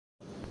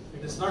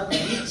it's not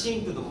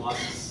reaching to the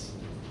masses.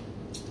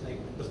 Like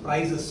the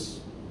price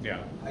is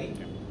high,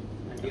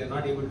 and we are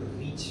not able to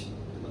reach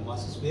to the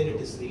masses where it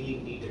is really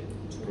needed.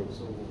 True.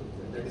 So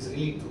that is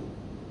really true.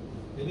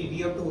 Maybe we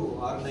have to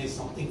organize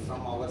something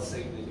from our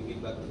side, maybe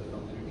give back to the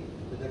community.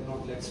 With that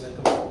note, let's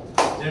welcome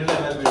General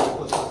Evaluator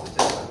Post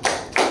Chellakannan.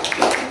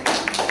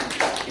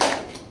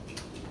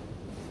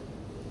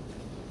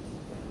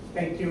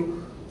 Thank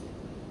you,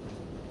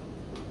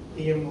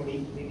 PM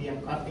Modi,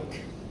 DDM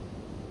Karthik.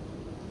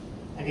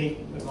 Again,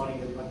 good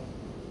morning, everyone.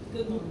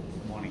 Good morning.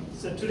 Good morning.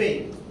 So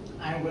today,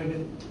 I am going to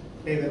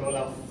play the role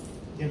of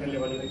General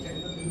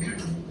Evaluator.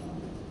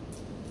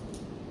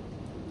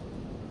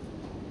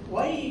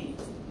 Why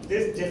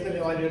this General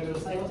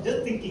Evaluator? I was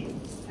just thinking,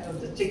 I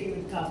was just checking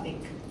with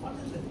Karthik, what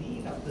is the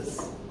need of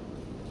this?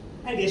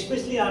 And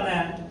especially on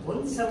a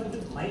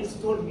 170th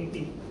milestone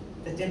meeting,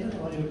 the General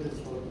Evaluator's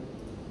role.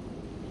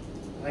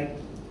 Right?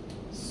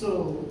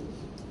 So,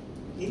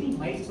 any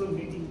milestone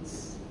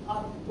meetings,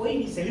 or why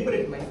we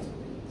celebrate milestone meetings?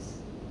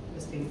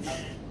 Just think about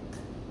it.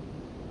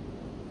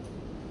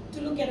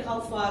 To look at how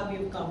far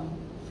we've come,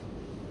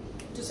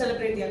 to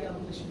celebrate the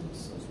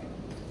accomplishments so far.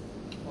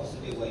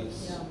 Positive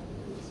vibes. Yeah.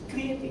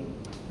 Creating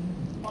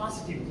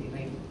positivity,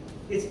 right?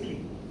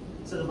 Basically.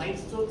 So the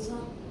milestones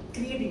are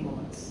creating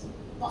moments,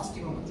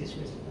 positive moments,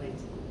 especially, right?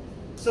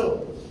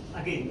 So,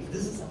 again,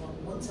 this is about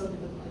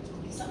 170th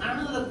milestone. It's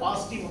another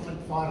positive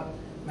moment for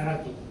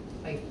Meraki.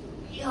 Like,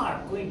 we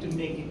are going to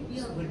make it, we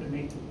are going to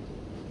make it.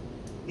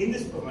 In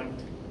this moment,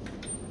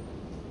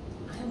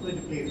 I am going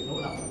to play the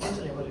role of a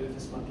potential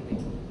evaluators for today.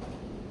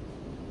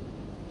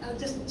 I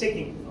was just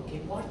checking, okay,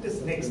 what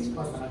is next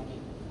for Meraki?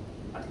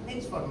 What is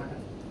next for Meraki?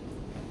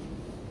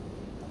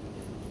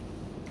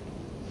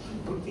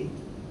 Good thing.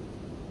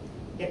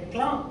 A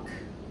clock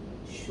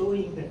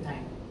showing the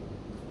time,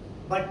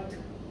 but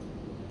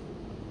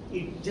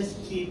it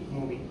just keep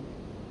moving.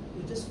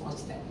 You just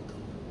watch that.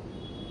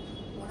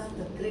 One of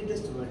the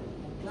greatest word,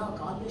 a clock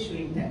always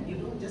showing time. You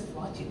don't just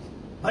watch it.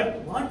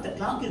 But what the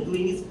clock is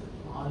doing is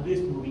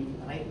always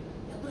moving, right?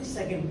 Every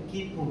second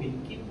keep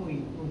moving,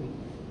 moving.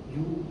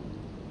 You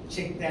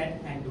check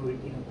that and do it,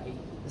 right?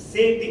 The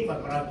same thing for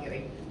Meraki,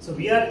 right? So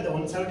we are in the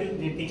 170th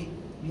meeting.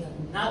 We are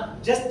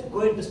not just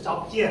going to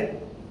stop here,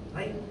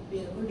 right? We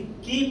are going to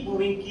keep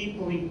moving.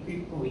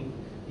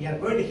 We are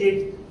going to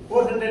hit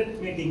 400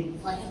 meeting,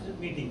 500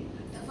 meeting,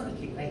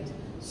 definitely, right?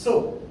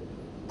 So,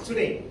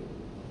 today,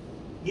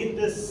 in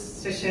this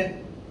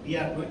session, we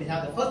are going to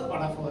have the first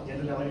part of our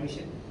general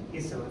evaluation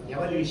is our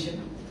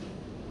evaluation,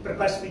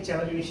 prepare speech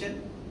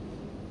evaluation.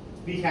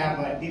 We have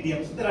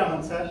DDM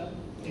Sundaraman sir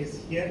is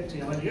here to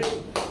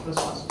evaluate those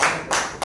parts.